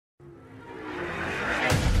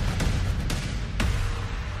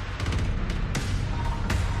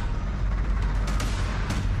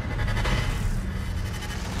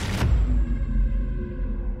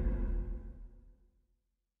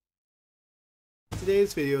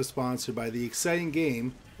Today's video is sponsored by the exciting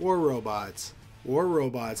game War Robots. War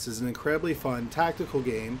Robots is an incredibly fun tactical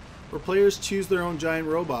game where players choose their own giant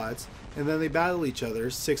robots and then they battle each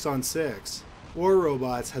other 6 on 6. War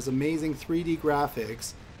Robots has amazing 3D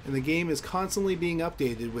graphics and the game is constantly being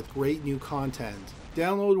updated with great new content.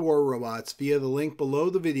 Download War Robots via the link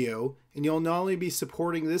below the video and you'll not only be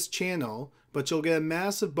supporting this channel, but you'll get a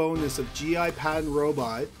massive bonus of GI patent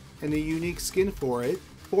robot and a unique skin for it,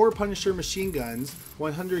 4 Punisher machine guns,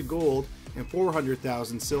 100 gold, and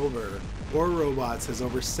 400,000 silver. War Robots has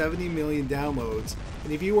over 70 million downloads,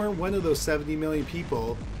 and if you weren't one of those 70 million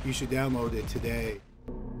people, you should download it today.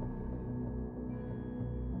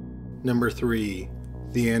 Number 3.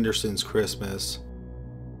 The Andersons' Christmas.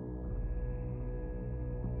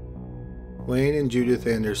 Wayne and Judith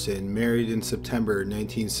Anderson married in September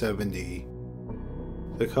 1970.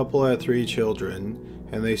 The couple had 3 children,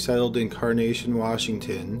 and they settled in Carnation,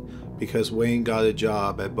 Washington because Wayne got a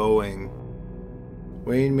job at Boeing.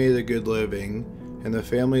 Wayne made a good living, and the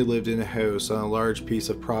family lived in a house on a large piece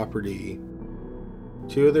of property.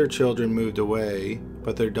 2 of their children moved away,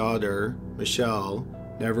 but their daughter, Michelle,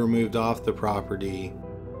 never moved off the property.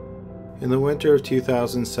 In the winter of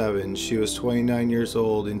 2007, she was 29 years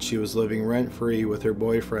old and she was living rent-free with her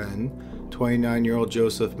boyfriend, 29-year-old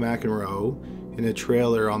Joseph McEnroe, in a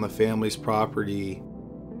trailer on the family's property.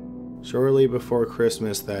 Shortly before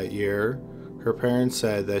Christmas that year, her parents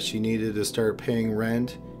said that she needed to start paying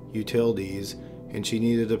rent, utilities, and she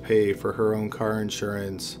needed to pay for her own car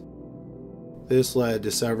insurance. This led to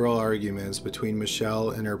several arguments between Michelle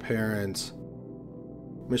and her parents.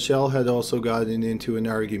 Michelle had also gotten into an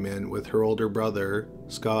argument with her older brother,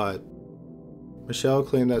 Scott. Michelle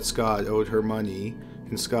claimed that Scott owed her money,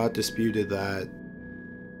 and Scott disputed that.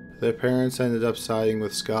 The parents ended up siding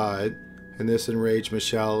with Scott, and this enraged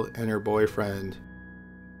Michelle and her boyfriend.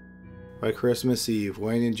 By Christmas Eve,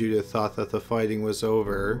 Wayne and Judith thought that the fighting was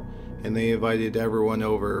over, and they invited everyone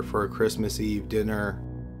over for a Christmas Eve dinner.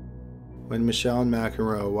 When Michelle and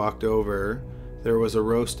McEnroe walked over, there was a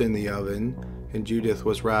roast in the oven, and Judith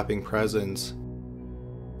was wrapping presents.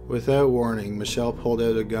 Without warning, Michelle pulled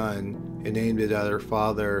out a gun and aimed it at her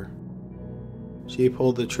father. She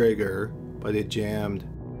pulled the trigger, but it jammed.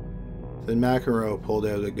 Then McEnroe pulled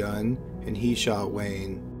out a gun and he shot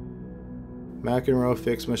Wayne. McEnroe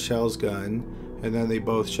fixed Michelle's gun and then they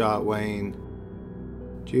both shot Wayne.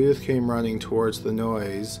 Judith came running towards the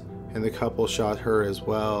noise and the couple shot her as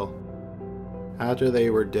well. After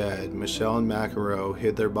they were dead, Michelle and McEnroe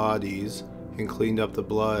hid their bodies and cleaned up the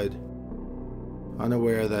blood.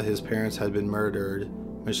 Unaware that his parents had been murdered,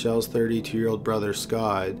 Michelle's 32-year-old brother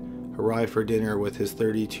Scott arrived for dinner with his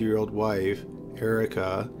 32-year-old wife,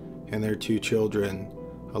 Erica, and their 2 children,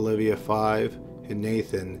 Olivia 5 and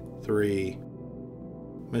Nathan 3.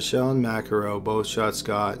 Michelle and McEnroe both shot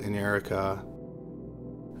Scott and Erica.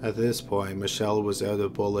 At this point, Michelle was out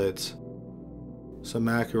of bullets, so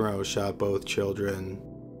McEnroe shot both children.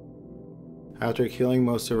 After killing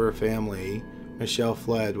most of her family, Michelle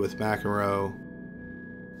fled with McEnroe.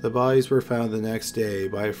 The bodies were found the next day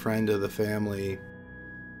by a friend of the family.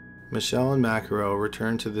 Michelle and McEnroe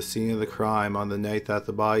returned to the scene of the crime on the night that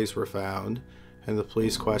the bodies were found, and the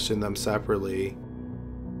police questioned them separately.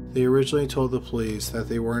 They originally told the police that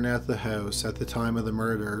they weren't at the house at the time of the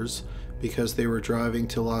murders because they were driving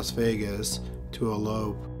to Las Vegas to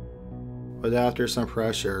elope. But after some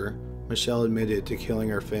pressure, Michelle admitted to killing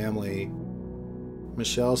her family.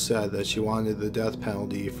 Michelle said that she wanted the death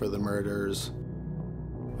penalty for the murders,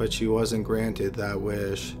 but she wasn't granted that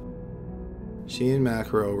wish. She and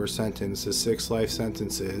McEnroe were sentenced to 6 life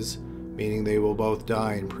sentences, meaning they will both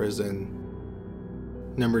die in prison.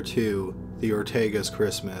 Number 2. The Oretgas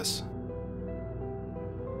Christmas.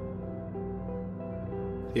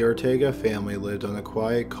 The Ortega family lived on a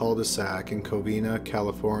quiet cul-de-sac in Covina,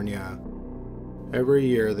 California. Every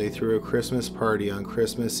year they threw a Christmas party on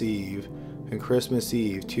Christmas Eve, and Christmas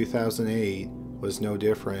Eve 2008 was no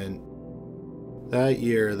different. That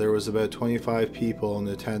year there was about 25 people in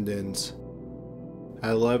attendance.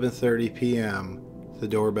 At 11:30 p.m., the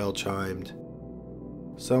doorbell chimed.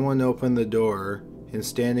 Someone opened the door, and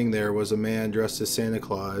standing there was a man dressed as Santa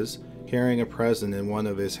Claus, carrying a present in one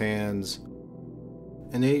of his hands.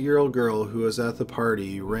 An 8-year-old girl who was at the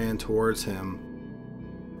party ran towards him.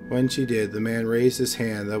 When she did, the man raised his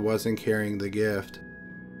hand that wasn't carrying the gift.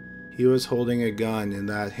 He was holding a gun in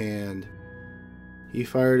that hand. He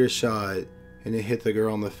fired a shot, and it hit the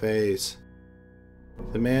girl in the face.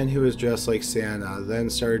 The man who was dressed like Santa then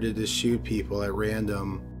started to shoot people at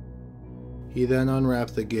random. He then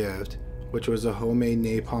unwrapped the gift, which was a homemade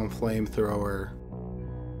napalm flamethrower.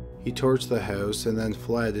 He torched the house and then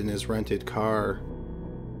fled in his rented car.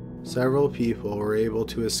 Several people were able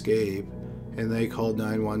to escape, and they called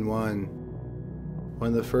 911.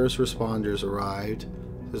 When the first responders arrived,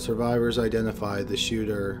 the survivors identified the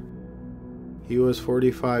shooter. He was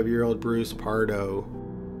 45-year-old Bruce Pardo.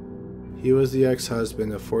 He was the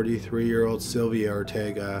ex-husband of 43-year-old Sylvia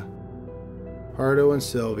Ortega. Pardo and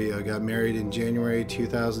Sylvia got married in January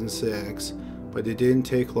 2006, but it didn't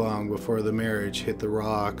take long before the marriage hit the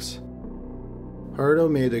rocks. Pardo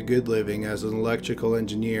made a good living as an electrical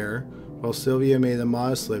engineer, while Sylvia made a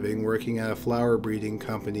modest living working at a flower breeding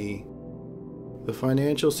company. The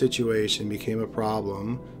financial situation became a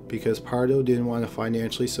problem because Pardo didn't want to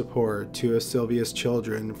financially support two of Sylvia's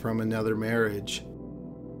children from another marriage.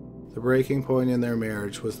 The breaking point in their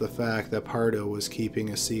marriage was the fact that Pardo was keeping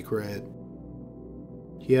a secret.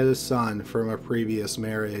 He had a son from a previous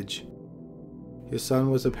marriage. His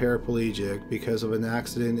son was a paraplegic because of an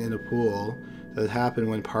accident in a pool that happened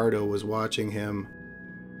when Pardo was watching him.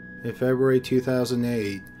 In February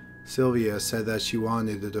 2008, Sylvia said that she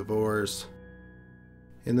wanted a divorce.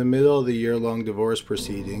 In the middle of the year-long divorce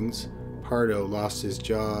proceedings, Pardo lost his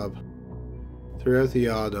job. Throughout the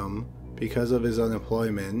autumn, because of his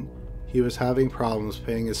unemployment, he was having problems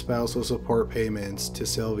paying his spousal support payments to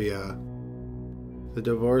Sylvia. The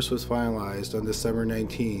divorce was finalized on December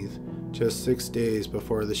 19th, just 6 days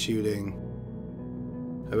before the shooting.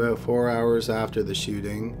 About 4 hours after the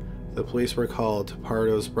shooting, the police were called to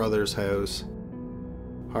Pardo's brother's house.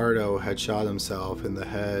 Pardo had shot himself in the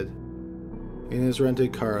head. In his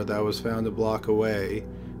rented car that was found a block away,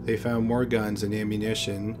 they found more guns and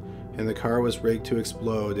ammunition, and the car was rigged to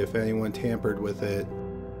explode if anyone tampered with it.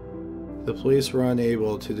 The police were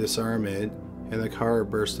unable to disarm it, and the car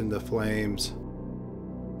burst into flames.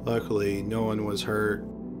 Luckily, no one was hurt.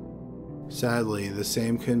 Sadly, the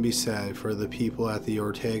same couldn't be said for the people at the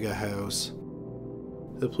Ortega house.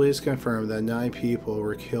 The police confirmed that 9 people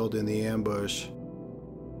were killed in the ambush.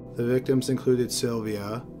 The victims included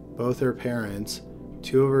Sylvia, both her parents,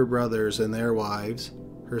 2 of her brothers and their wives,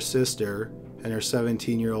 her sister, and her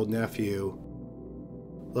 17-year-old nephew.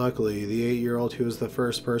 Luckily, the 8-year-old who was the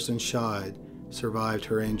first person shot survived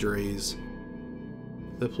her injuries.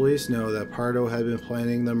 The police know that Pardo had been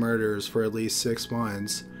planning the murders for at least 6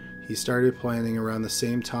 months. He started planning around the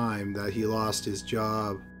same time that he lost his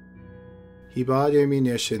job. He bought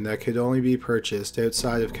ammunition that could only be purchased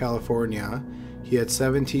outside of California. He had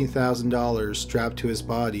 $17,000 strapped to his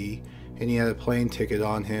body, and he had a plane ticket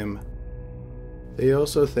on him. They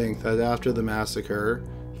also think that after the massacre,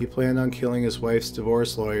 he planned on killing his wife's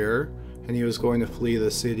divorce lawyer, and he was going to flee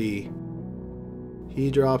the city.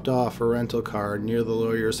 He dropped off a rental car near the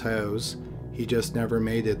lawyer's house. He just never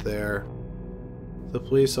made it there. The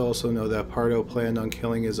police also know that Pardo planned on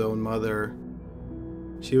killing his own mother.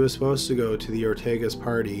 She was supposed to go to the Ortega's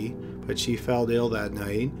party, but she fell ill that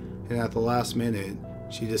night, and at the last minute,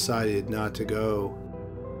 she decided not to go.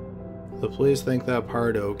 The police think that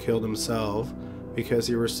Pardo killed himself because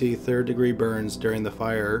he received third-degree burns during the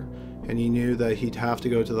fire, and he knew that he'd have to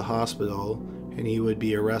go to the hospital and he would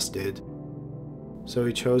be arrested. So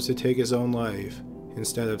he chose to take his own life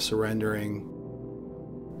instead of surrendering.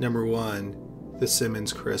 Number 1. The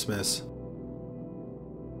Simmons Christmas.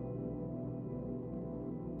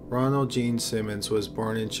 Ronald Gene Simmons was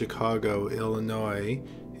born in Chicago, Illinois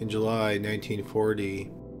in July 1940.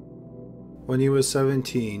 When he was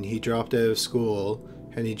 17, he dropped out of school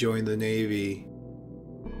and he joined the Navy.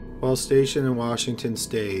 While stationed in Washington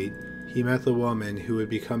State, he met the woman who would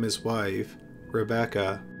become his wife,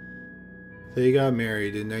 Rebecca. They got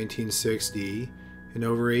married in 1960. In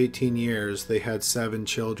over 18 years, they had 7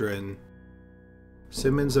 children.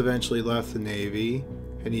 Simmons eventually left the Navy,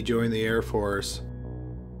 and he joined the Air Force.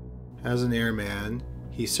 As an airman,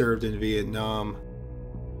 he served in Vietnam.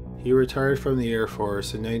 He retired from the Air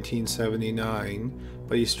Force in 1979,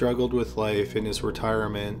 but he struggled with life in his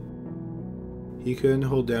retirement. He couldn't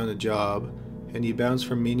hold down a job, and he bounced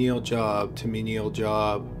from menial job to menial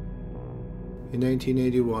job. In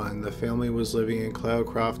 1981, the family was living in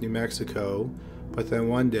Cloudcroft, New Mexico, but then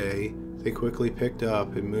one day, they quickly picked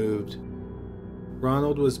up and moved.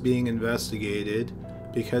 Ronald was being investigated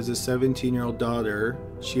because his 17-year-old daughter,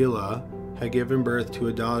 Sheila, had given birth to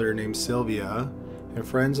a daughter named Sylvia, and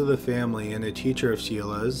friends of the family and a teacher of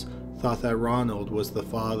Sheila's thought that Ronald was the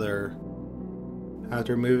father.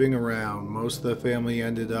 After moving around, most of the family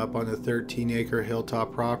ended up on a 13-acre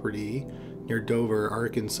hilltop property near Dover,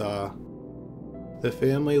 Arkansas. The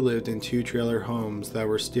family lived in 2 trailer homes that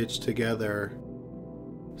were stitched together.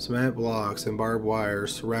 Cement blocks and barbed wire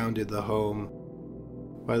surrounded the home.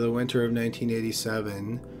 By the winter of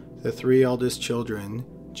 1987, the 3 eldest children,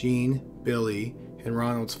 Jean, Billy, and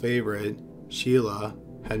Ronald's favorite, Sheila,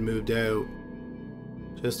 had moved out.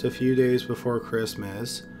 Just a few days before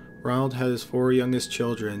Christmas, Ronald had his 4 youngest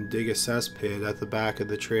children dig a cesspit at the back of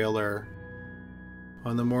the trailer.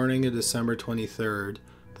 On the morning of December 23rd,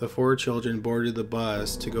 the 4 children boarded the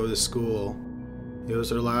bus to go to school. It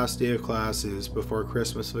was their last day of classes before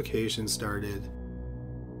Christmas vacation started.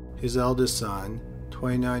 His eldest son,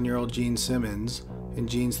 29-year-old Gene Simmons, and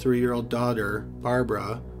Gene's 3-year-old daughter,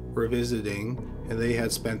 Barbara, were visiting, and they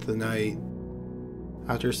had spent the night.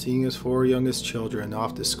 After seeing his 4 youngest children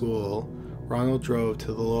off to school, Ronald drove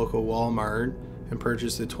to the local Walmart and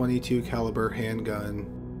purchased a .22 caliber handgun.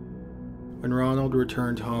 When Ronald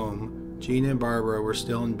returned home, Gene and Barbara were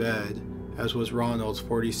still in bed, as was Ronald's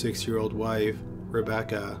 46-year-old wife,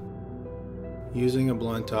 Rebecca. Using a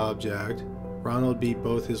blunt object, Ronald beat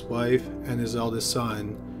both his wife and his eldest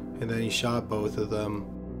son, and then he shot both of them.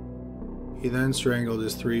 He then strangled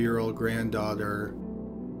his 3-year-old granddaughter.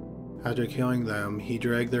 After killing them, he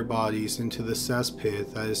dragged their bodies into the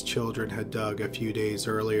cesspit that his children had dug a few days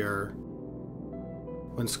earlier.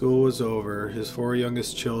 When school was over, his 4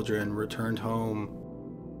 youngest children returned home.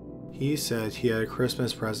 He said he had a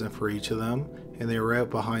Christmas present for each of them, and they were out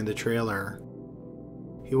behind the trailer.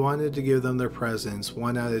 He wanted to give them their presents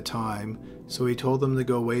one at a time, so he told them to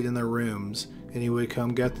go wait in their rooms, and he would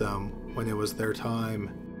come get them when it was their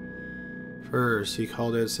time. First, he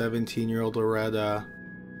called out 17-year-old Loretta.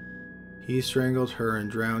 He strangled her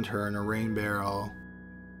and drowned her in a rain barrel.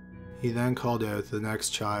 He then called out the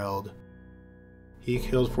next child. He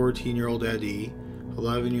killed 14-year-old Eddie,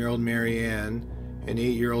 11-year-old Mary Ann, and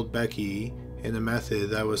 8-year-old Becky in a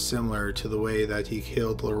method that was similar to the way that he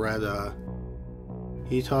killed Loretta.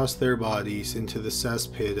 He tossed their bodies into the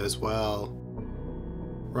cesspit as well.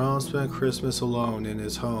 Ronald spent Christmas alone in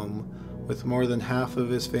his home, with more than half of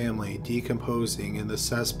his family decomposing in the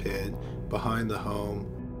cesspit behind the home.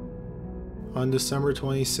 On December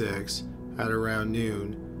 26, at around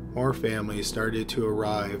noon, more families started to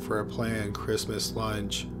arrive for a planned Christmas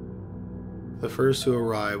lunch. The first to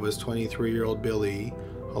arrive was 23-year-old Billy,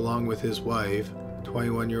 along with his wife,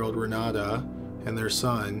 21-year-old Renata, and their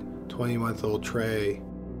son, 20-month-old Trey.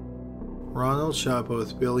 Ronald shot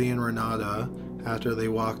both Billy and Renata after they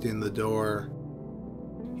walked in the door.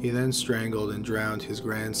 He then strangled and drowned his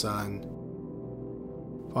grandson.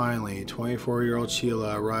 Finally, 24-year-old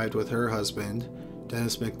Sheila arrived with her husband,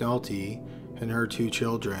 Dennis McNulty, and her 2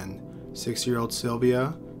 children, 6-year-old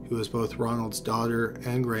Sylvia, who was both Ronald's daughter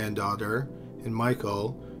and granddaughter, and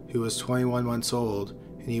Michael, who was 21 months old,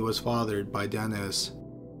 and he was fathered by Dennis.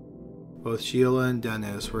 Both Sheila and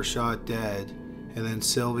Dennis were shot dead, and then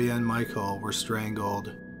Sylvia and Michael were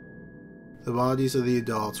strangled. The bodies of the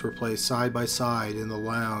adults were placed side by side in the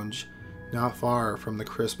lounge, not far from the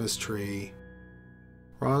Christmas tree.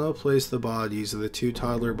 Ronald placed the bodies of the 2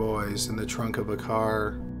 toddler boys in the trunk of a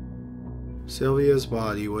car. Sylvia's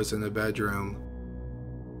body was in a bedroom.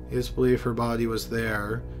 It's believed her body was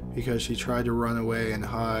there because she tried to run away and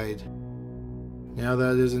hide. Now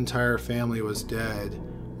that his entire family was dead,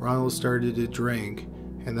 Ronald started to drink,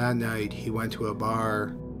 and that night he went to a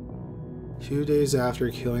bar. 2 days after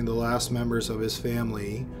killing the last members of his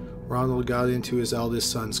family, Ronald got into his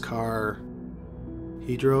eldest son's car.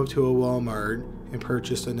 He drove to a Walmart and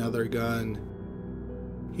purchased another gun.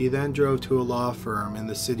 He then drove to a law firm in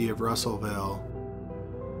the city of Russellville.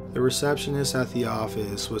 The receptionist at the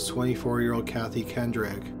office was 24-year-old Kathy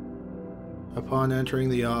Kendrick. Upon entering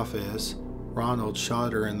the office, Ronald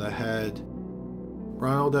shot her in the head.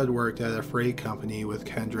 Ronald had worked at a freight company with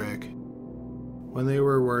Kendrick. When they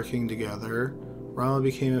were working together, Ronald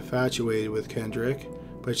became infatuated with Kendrick,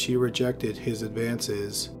 but she rejected his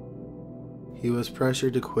advances. He was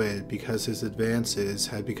pressured to quit because his advances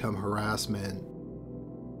had become harassment.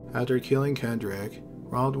 After killing Kendrick,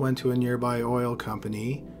 Ronald went to a nearby oil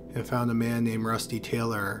company and found a man named Rusty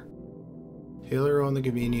Taylor. Taylor owned the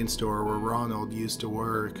convenience store where Ronald used to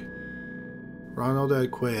work. Ronald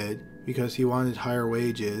had quit because he wanted higher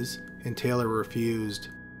wages, and Taylor refused.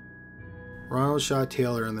 Ronald shot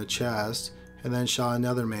Taylor in the chest and then shot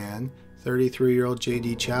another man, 33-year-old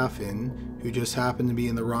J.D. Chaffin, who just happened to be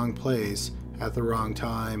in the wrong place at the wrong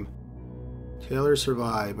time. Taylor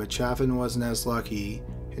survived, but Chaffin wasn't as lucky,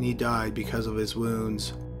 and he died because of his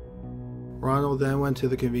wounds. Ronald then went to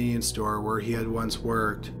the convenience store where he had once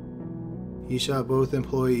worked. He shot both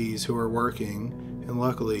employees who were working, and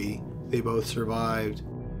luckily, they both survived.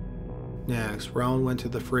 Next, Ronald went to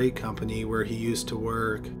the freight company where he used to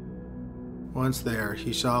work. Once there,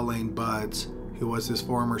 he shot Elaine Butts, who was his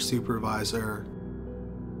former supervisor.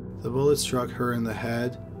 The bullet struck her in the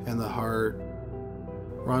head and the heart.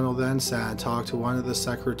 Ronald then sat and talked to one of the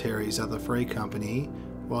secretaries at the freight company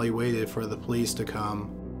while he waited for the police to come.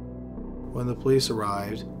 When the police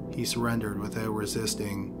arrived, he surrendered without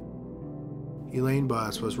resisting. Elaine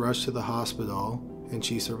Butts was rushed to the hospital, and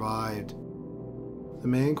she survived. The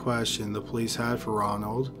main question the police had for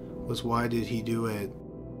Ronald was, why did he do it?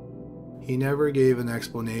 He never gave an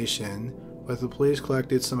explanation, but the police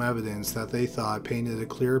collected some evidence that they thought painted a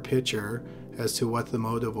clear picture as to what the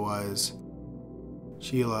motive was.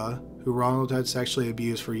 Sheila, who Ronald had sexually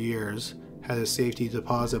abused for years, had a safety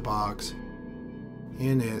deposit box.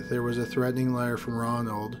 In it, there was a threatening letter from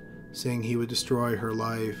Ronald saying he would destroy her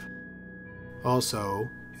life. Also,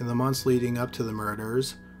 in the months leading up to the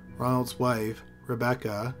murders, Ronald's wife,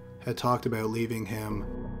 Rebecca, had talked about leaving him.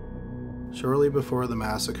 Shortly before the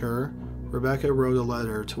massacre, Rebecca wrote a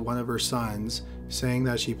letter to one of her sons saying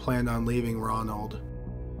that she planned on leaving Ronald.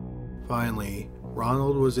 Finally,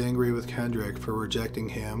 Ronald was angry with Kendrick for rejecting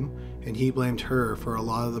him, and he blamed her for a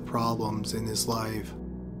lot of the problems in his life.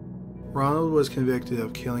 Ronald was convicted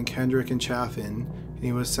of killing Kendrick and Chaffin, and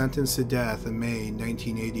he was sentenced to death in May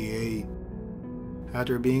 1988.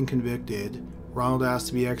 After being convicted, Ronald asked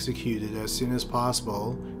to be executed as soon as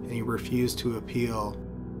possible, and he refused to appeal.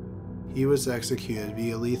 He was executed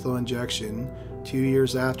via lethal injection 2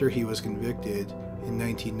 years after he was convicted in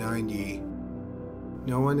 1990.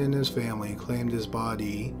 No one in his family claimed his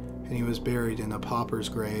body, and he was buried in a pauper's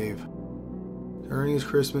grave. During his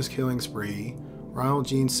Christmas killing spree, Ronald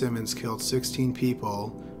Gene Simmons killed 16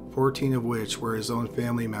 people, 14 of which were his own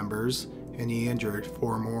family members, and he injured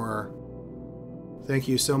 4 more. Thank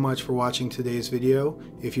you so much for watching today's video.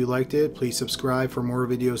 If you liked it, please subscribe for more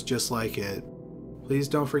videos just like it. Please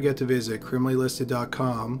don't forget to visit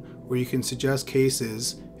criminallylisted.com, where you can suggest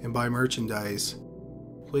cases and buy merchandise.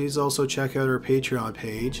 Please also check out our Patreon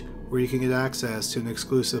page, where you can get access to an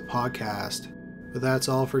exclusive podcast. But that's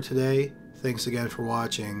all for today. Thanks again for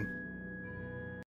watching.